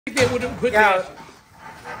They wouldn't put Yeah. that.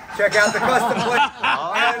 Check out the custom plate.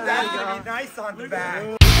 Oh, that's gonna be nice on the back.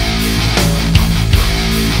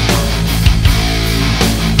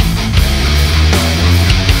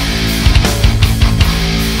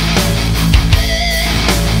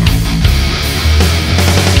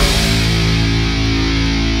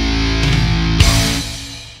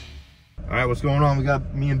 All right, what's going on? We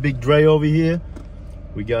got me and Big Dre over here.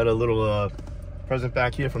 We got a little present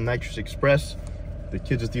back here from Nitrous Express. The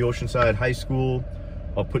kids at the Oceanside High School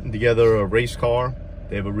are putting together a race car.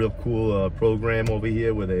 They have a real cool program over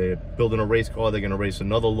here where they're building a race car. They're gonna race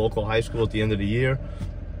another local high school at the end of the year.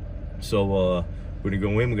 So we're gonna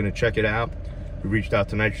go in, we're gonna check it out. We reached out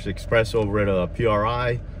to Nitrous Express over at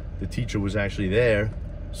PRI. The teacher was actually there,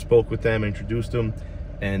 spoke with them, introduced them,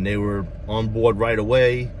 and they were on board right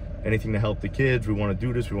away. Anything to help the kids. We want to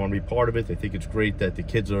do this. We want to be part of it. They think it's great that the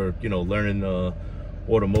kids are, you know, learning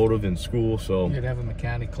automotive in school. So You'd have a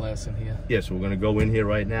mechanic class in here. yeah, so we're going to go in here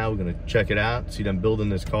right now. We're going to check it out, see them building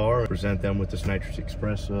this car, and present them with this Nitrous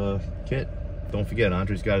Express kit. Don't forget,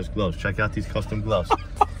 Andre's got his gloves. Check out these custom gloves.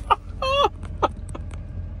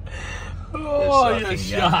 Oh, you're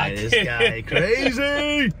shot. This guy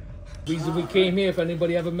crazy. Reason we came here, if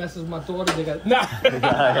anybody ever messes with my daughter, they got... Nah.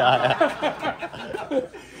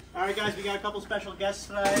 All right, guys, we got a couple special guests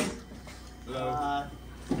today. Hello.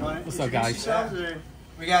 What's up, guys?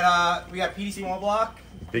 We got PD Smallblock.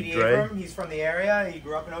 Big PD Dre. Abram. He's from the area. He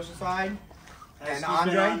grew up in Oceanside. And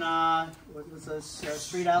Andre. On, what was this?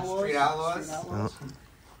 Street Outlaws. Street Outlaws. Street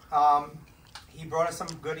Outlaws. He brought us some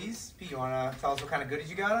goodies. Pete, you want to tell us what kind of goodies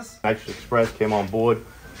you got us? Nitrous Express came on board.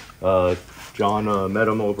 John met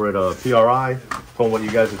him over at PRI, told him what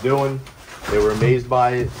you guys are doing. They were amazed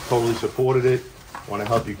by it, totally supported it, want to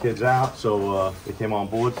help you kids out. So they came on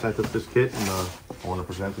board, sent us this kit, and I want to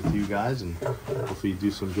present it to you guys, and hopefully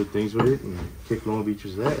do some good things with it and kick Long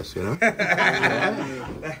Beach's ass, you know?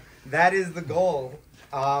 That is the goal.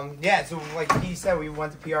 Yeah, so like Pete said, we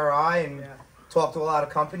went to PRI and talked to a lot of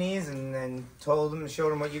companies and told them,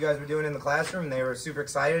 showed them what you guys were doing in the classroom. They were super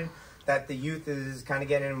excited that the youth is kind of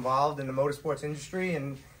getting involved in the motorsports industry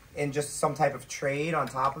and in just some type of trade on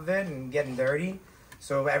top of it and getting dirty.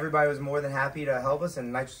 So everybody was more than happy to help us,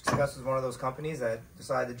 and Nitrous Express was one of those companies that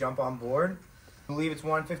decided to jump on board. I believe it's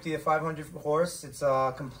 150 to 500 horse. It's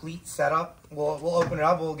a complete setup. We'll open it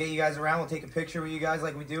up. We'll get you guys around. We'll take a picture with you guys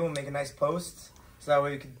like we do and make a nice post, so that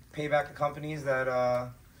way we can pay back the companies that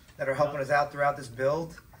are helping us out throughout this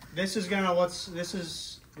build. This is this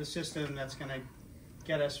is the system that's gonna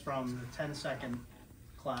get us from the 10-second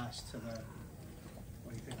class to the, what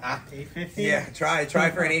do you think, 850? Yeah, try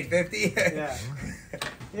for an 850. Yeah.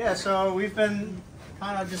 Yeah, so we've been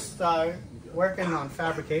kind of just working on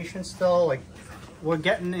fabrication still. Like, we're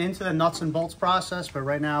getting into the nuts and bolts process, but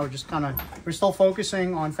right now we're still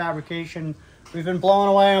focusing on fabrication. We've been blowing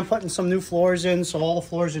away on putting some new floors in, so all the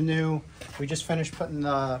floors are new. We just finished putting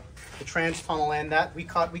the trans tunnel in. That we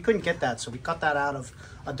couldn't get that, so we cut that out of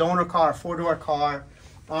a donor car, a 4-door car.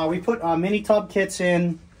 We put mini tub kits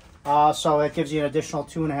in, so it gives you an additional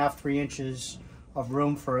 2.5–3 inches of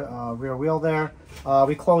room for rear wheel there.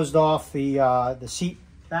 We closed off the seat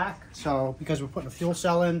back, so because we're putting a fuel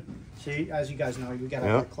cell in, see, as you guys know, we got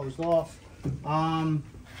it closed off.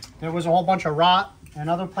 There was a whole bunch of rot in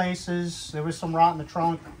other places. There was some rot in the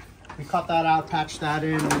trunk. We cut that out, patched that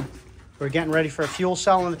in. We're getting ready for a fuel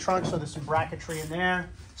cell in the trunk, so there's some bracketry in there,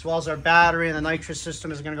 as well as our battery, and the nitrous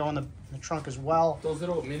system is going to go in the trunk as well. Those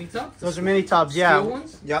little mini tubs? Those are mini tubs, yeah. Steel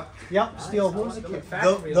ones? Yep. Yep, steel. Those are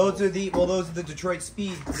Those are the Detroit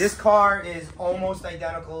Speed. This car is almost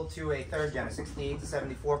identical to a 3rd gen, a 68 to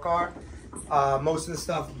 74 car. Most of the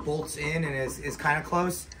stuff bolts in and is kind of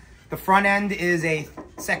close. The front end is a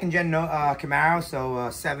 2nd gen Camaro, so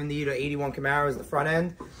 70 to 81 Camaro is the front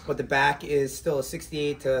end, but the back is still a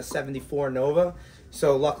 68 to 74 Nova.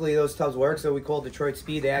 So luckily those tubs work, so we called Detroit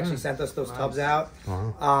Speed. They actually sent us those tubs out.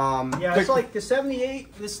 Yeah, it's like the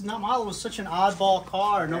 78, this model was such an oddball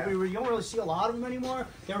car. You don't really see a lot of them anymore.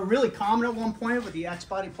 They were really common at one point with the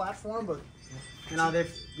X-Body platform, but you know,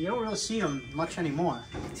 you don't really see them much anymore.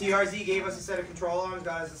 TRZ gave us a set of control arms,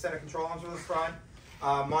 got us a set of control arms for the front.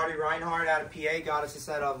 Marty Reinhardt out of PA got us a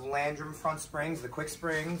set of Landrum front springs, the quick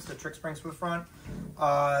springs, the trick springs for the front.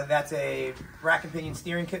 That's a rack and pinion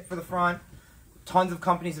steering kit for the front. Tons of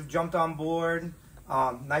companies have jumped on board.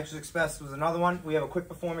 Nitrous Express was another one. We have a quick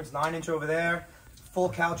performance 9-inch over there. Full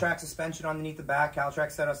Caltrac suspension underneath the back.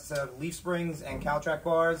 Caltrac set us a set of leaf springs and Caltrac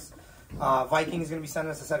bars. Viking's going to be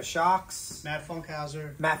sending us a set of shocks. Matt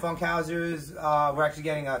Funkhauser. Matt Funkhauser's, we're actually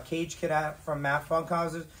getting a cage kit out from Matt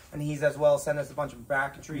Funkhauser's, and he's as well sending us a bunch of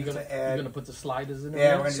bracketry to add. You're going to put the sliders in there?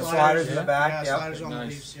 Yeah, we're going to do sliders in the back. Yeah, yep. sliders on the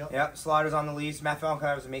leaves. Yep, sliders on the leaves. Matt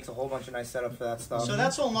Funkhauser makes a whole bunch of nice setup for that stuff. So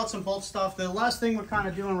that's all nuts and bolts stuff. The last thing we're kind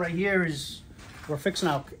of doing right here is we're fixing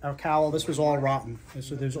our cowl. This was all rotten.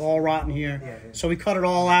 So there's all rotten here. Yeah. So we cut it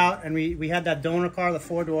all out, and we had that donor car, the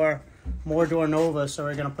 4-door, more-door Nova, so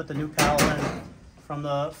we're going to put the new cowl in from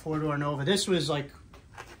the 4-door Nova. This was like,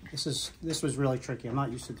 this was really tricky. I'm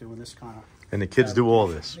not used to doing this kind of. And the kids do all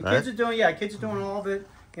this, right? Kids are doing all of it.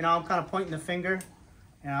 You know, I'm kind of pointing the finger,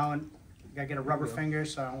 you know, and you got to get a rubber finger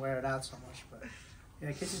so I don't wear it out so much. But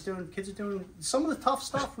yeah, kids are doing some of the tough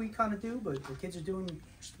stuff we kind of do, but the kids are doing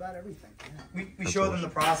just about everything. Yeah. We show them the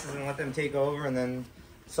process and let them take over, and then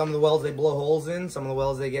some of the welds they blow holes in, some of the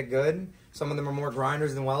welds they get good. Some of them are more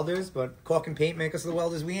grinders than welders, but caulk and paint make us the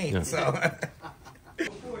welders we ain't. Yeah.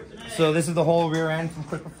 So this is the whole rear end from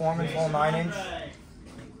Quick Performance, all 9-inch.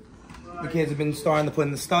 The kids have been starting to put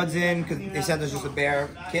in the studs in because they sent us just a bare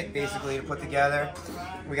kit basically to put together.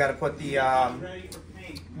 We got to put the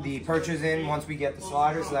perches in once we get the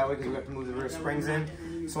sliders, so that way because we have to move the rear springs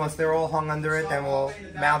in. So once they're all hung under it, then we'll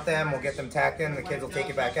mount them, we'll get them tacked in, the kids will take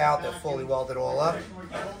it back out, they'll fully weld it all up.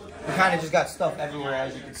 We kind of just got stuff everywhere,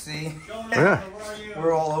 as you can see. Yeah.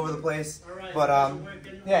 We're all over the place. But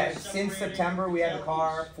yeah, since September we had the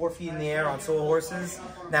car 4 feet in the air on sole horses.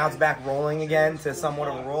 Now it's back rolling again to somewhat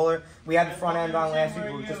of a roller. We had the front end on last week,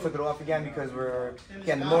 but we just took it off again because we're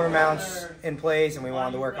getting the motor mounts in place and we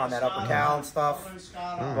wanted to work on that upper cowl and stuff.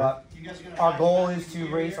 But our goal is to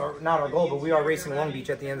race, or not our goal, but we are racing Long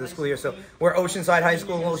Beach at the end of the school year. So we're Oceanside High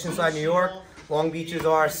School in Oceanside, New York. Long Beach is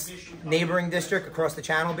our neighboring district across the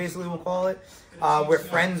channel, basically, we'll call it. We're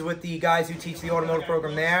friends with the guys who teach the automotive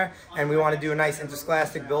program there, and we want to do a nice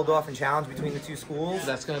interscholastic build-off and challenge between the two schools. So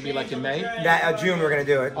that's going to be like in May? June we're going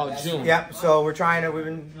to do it. Oh, June. Yep, so we're trying to,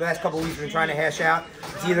 the last couple of weeks we've been trying to hash out.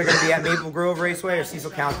 It's either going to be at Maple Grove Raceway or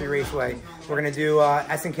Cecil County Raceway. We're going to do,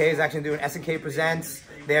 S&K is actually doing S&K Presents.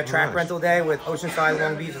 They have track rental day with Oceanside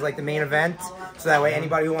Long Beach is like the main event. So that way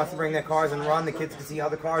anybody who wants to bring their cars and run, the kids can see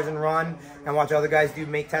other cars and run and watch other guys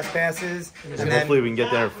make test passes. And then, hopefully we can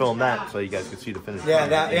get there and film that so you guys can see the finish. Yeah,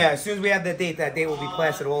 as soon as we have that date will be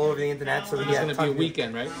plastered all over the internet. So it's going to be a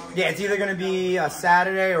weekend, right? Yeah, it's either going to be a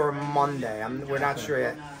Saturday or a Monday. We're not sure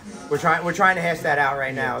yet. We're trying to hash that out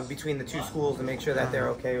right now between the two schools to make sure that they're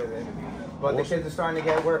okay with it. But the kids are starting to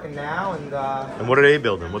get working now, and what are they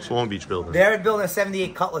building? What's Long Beach building? They're building a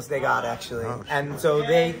 '78 Cutlass they got actually, and so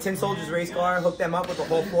Tin Soldiers race car hooked them up with the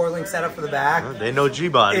whole floor-link setup for the back. They know G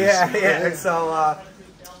bodies. Yeah. And so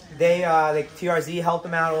they TRZ helped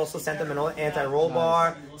them out, also sent them an anti-roll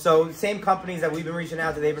bar. So same companies that we've been reaching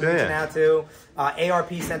out to, they've been reaching out to.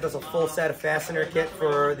 ARP sent us a full set of fastener kit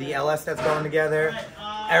for the LS that's going together.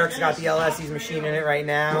 Eric's got the LS, he's machining it right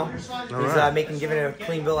now. He's giving it a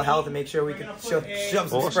clean bill of health to make sure we can shove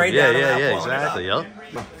some spray down. Yeah, exactly. Yep.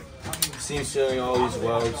 Seam sealing all these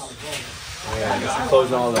welds. Yeah,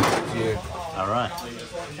 closing all that here. All right.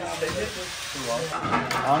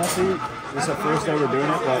 Honestly, this is the first day we're doing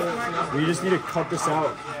it, but we just need to cut this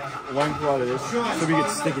out, one part of this, so we can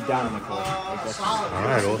stick it down in the car. Like all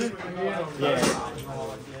right, awesome. Yeah.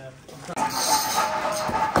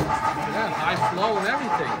 Yeah, high flow and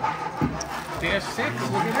everything. Dash 6,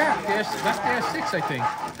 look at that. That's dash 6, I think,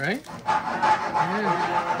 right? Yeah.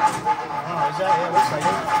 Oh, is that, yeah, looks like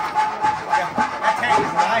it. That tank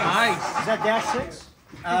is nice. Is that dash 6?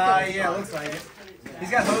 Yeah, looks like it.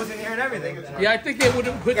 He's got hose in here and everything. Yeah, I think they would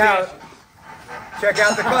have put that. Check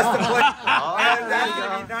out the custom plate. That's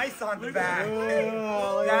going to be nice on the back.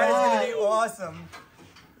 That is going to be awesome.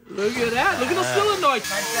 Look at that. Look at the solenoid.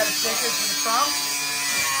 Nice set of stickers for the trunk.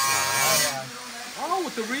 Oh,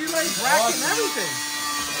 with the relay bracket and everything.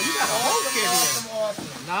 Oh, you got a whole kit here.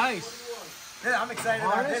 Awesome. Nice. Yeah, I'm excited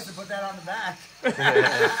about this to put that on the back.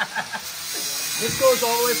 This goes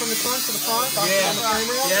all the way from the trunk to the front? Yeah,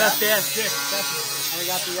 that's dash 6. Definitely. And we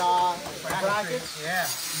got the brackets. Yeah.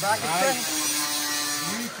 Bracket tray.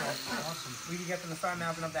 Awesome. We can get them to start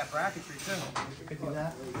mounting up that bracketry too. Could do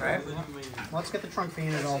that. All right. Let's get the trunk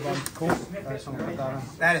painted all done. Cool. Alright, so I'm gonna put that on.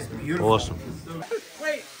 That is beautiful. Awesome.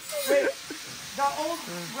 Wait. The old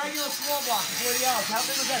regular small block, 40 hours. How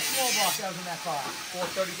big was that small block that was in that car?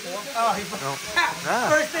 434. Oh,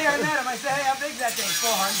 first thing I met him, I said, "Hey, how big's that thing?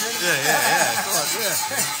 400." Yeah.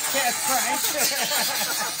 Cash crank.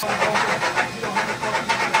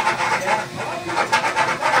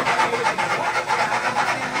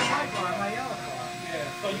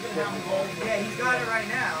 Yeah, he's got it right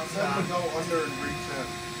now. So. Go under and reach in.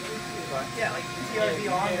 But yeah, like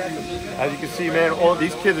TRV on that. As you can see, man, all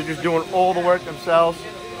these kids are just doing all the work themselves.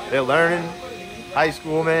 They're learning. High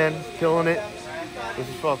school, man, killing it. This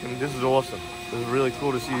is awesome. This is really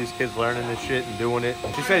cool to see these kids learning this shit and doing it.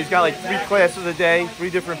 He said he's got like 3 classes a day, 3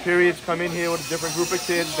 different periods come in here with a different group of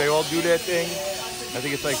kids. They all do their thing. I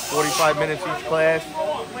think it's like 45 minutes each class.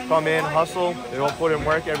 Come in, hustle. They all put in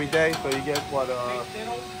work every day. So you get, what, I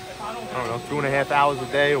don't know, 2.5 hours a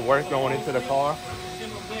day of work going into the car.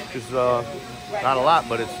 Which is not a lot,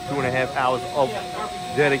 but it's 2.5 hours of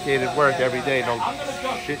dedicated work every day. No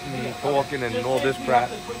shitting and talking and all this crap.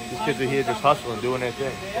 These kids are here just hustling, doing their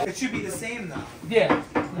thing. It should be the same though. Yeah.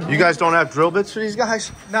 You guys don't have drill bits for these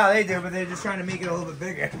guys? No, they do, but they're just trying to make it a little bit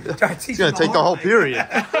bigger. It's gonna take the whole period.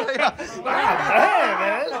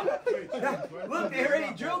 Man. Look, they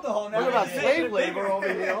already drilled the hole. Now Look at that slave labor over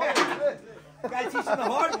here. Gotta teach them the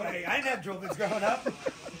hard way. I didn't have drill bits growing up.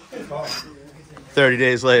 30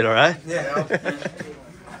 days later, right? Yeah.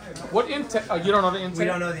 What intake? Oh, you don't know the intake? We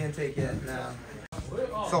don't know the intake yet, no.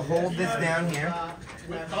 So hold this down here,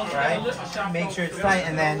 right? Make sure it's tight,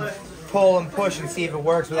 and then pull and push and see if it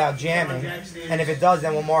works without jamming. And if it does,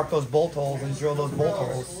 then we'll mark those bolt holes and drill those bolt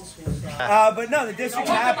holes. But no, the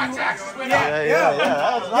district's happy.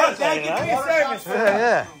 Yeah, thank you for your service.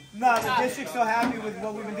 Yeah. No, the district's so happy with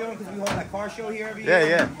what we've been doing because we hold that car show here every year.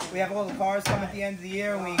 Yeah. We have all the cars come at the end of the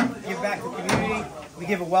year and we give back to the community. We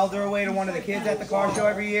give a welder away to one of the kids at the car show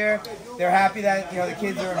every year. They're happy that, you know, the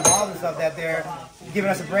kids are involved and stuff, that they're giving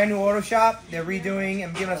us a brand new auto shop. They're redoing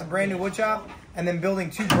and giving us a brand new wood shop, and then building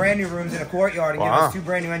 2 brand new rooms in a courtyard and giving us 2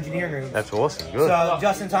 brand new engineering rooms. That's awesome. Good. So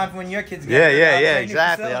just in time for when your kids get Yeah,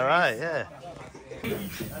 exactly. All right, yeah.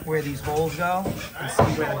 Where these holes go and see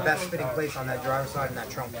where the best fitting place on that driver's side and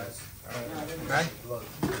that trunk is. Okay?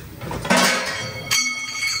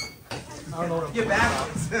 I don't know what Get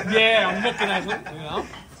backwards. Yeah, I'm looking at it, you know?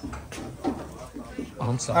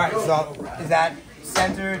 I'm sorry. Alright, so is that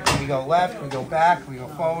centered? We go left, we go back, we go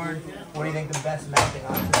forward. What do you think the best mounting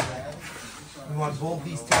option is? We want both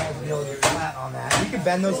these tails to be able to get flat on that. We can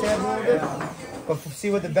bend those tails a little bit, but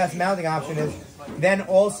see what the best mounting option is. Then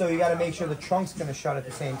also you got to make sure the trunk's going to shut at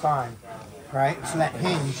the same time, right? So that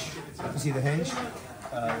hinge, you see the hinge?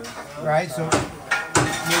 Right, so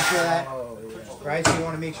make sure that, right, so you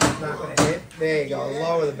want to make sure it's not going to hit. There you go, the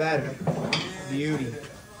lower the better. Beauty.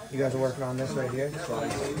 You guys are working on this right here. So,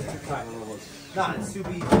 no, it's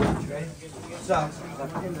super easy, right? So,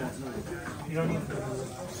 you don't need to.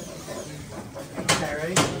 Okay,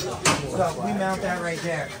 ready? So, we mount that right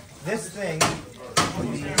there. This thing,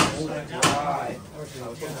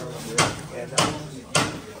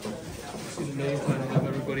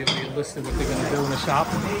 Everybody will be listed what they're going to do in the shop.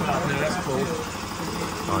 Yeah, that's cool.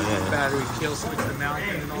 Oh, yeah. Battery kill switch, the mounting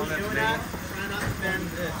and all that today.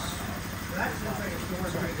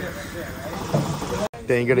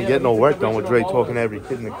 They ain't gonna get no work done with Dre talking to every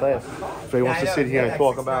kid in the class. Dre wants to sit here and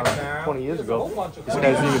talk about 20 years ago. This guy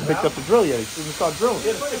hasn't even picked up the drill yet. He didn't start drilling.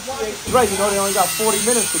 Dre, you know they only got 40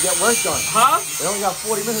 minutes to get work done. Huh? They only got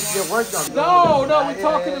 40 minutes to get work done. No, we're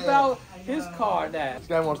talking about his car now. This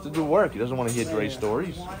guy wants to do work. He doesn't want to hear Dre's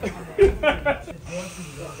stories.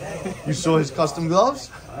 You saw his custom gloves?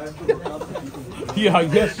 Yeah,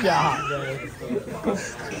 yes, yeah.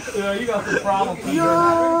 Yeah, you got some problems.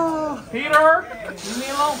 Yeah. Peter, leave me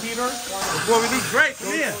alone, Peter. before we leave, Drake,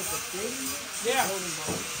 come here. Yeah.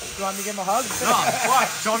 You want me to give him a hug? No, what?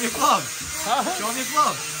 Show him your gloves. Show him your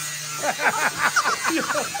gloves.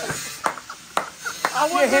 I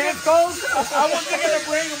wasn't going to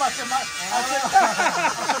bring him. I said,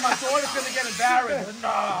 my daughter's going to get embarrassed. No,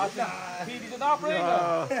 I said, Pete, did not bring him.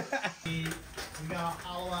 We got to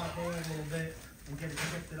hollow out a hole a little bit and get it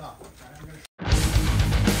shifted up.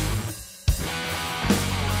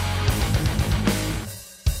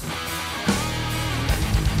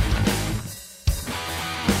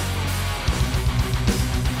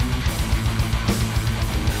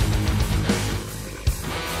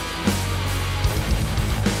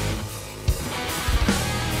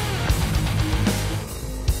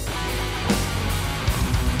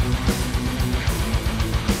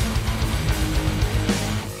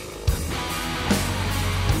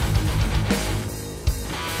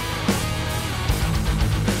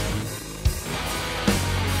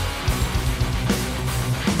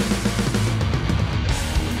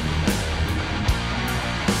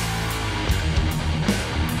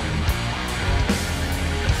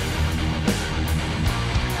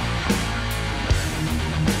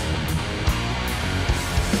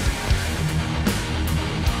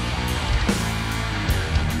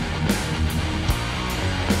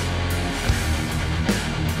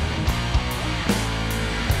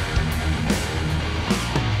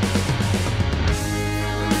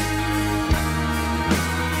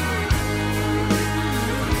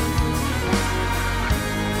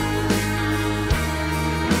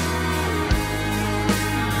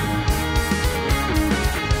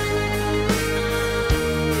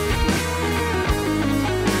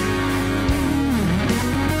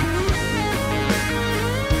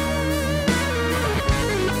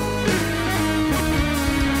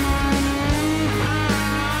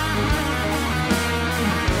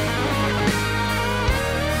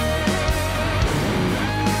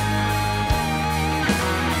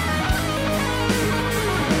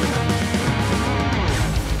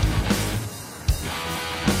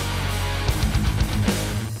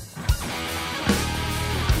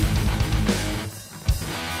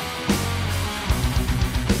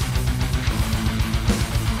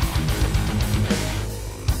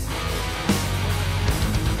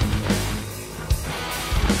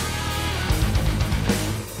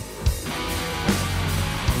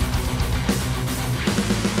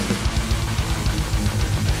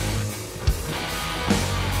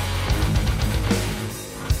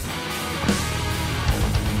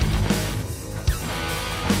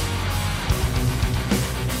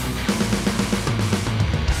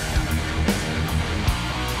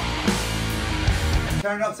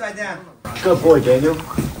 Turn it upside down. Good boy, Daniel.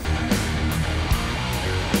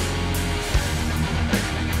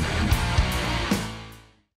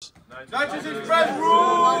 Nitrous Express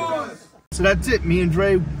rules! So that's it. Me and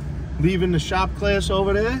Dre leaving the shop class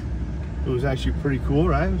over there. It was actually pretty cool,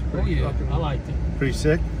 right? It was pretty I liked it. pretty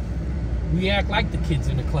sick. We act like the kids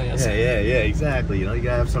in the class. Yeah, exactly. You know, you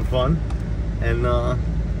gotta have some fun. And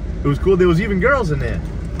it was cool. There was even girls in there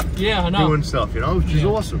Yeah, I know. doing stuff, you know, which is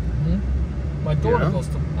awesome. My daughter Yeah. goes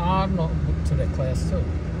to that class too.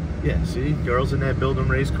 Yeah, see, girls in there building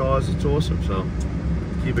race cars. It's awesome. So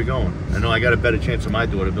keep it going. I know I got a better chance of my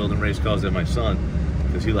daughter building race cars than my son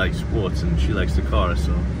because he likes sports and she likes the cars.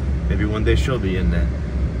 So maybe one day she'll be in there.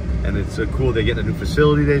 And it's cool. They're getting a new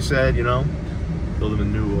facility. They said, you know, building a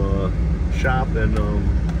new shop, and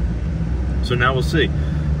so now we'll see.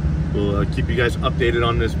 We'll keep you guys updated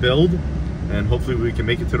on this build, and hopefully we can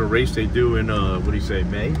make it to the race they do in what do you say,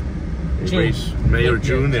 May? They race May or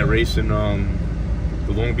June. They're racing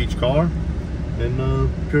the Long Beach car,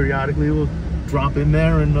 and periodically we'll drop in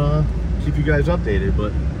there and keep you guys updated.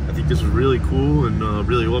 But I think this is really cool and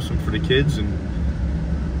really awesome for the kids, and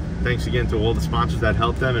thanks again to all the sponsors that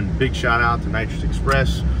helped them, and big shout out to Nitrous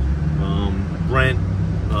Express, Brent,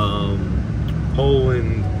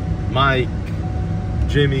 Poland, Mike,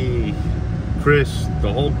 Jimmy, Chris,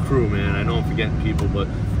 the whole crew, man. I know I'm forgetting people, but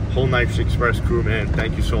whole Nitrous Express crew, man,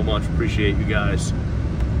 thank you so much. Appreciate you guys.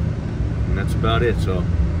 And that's about it, so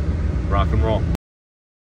rock and roll.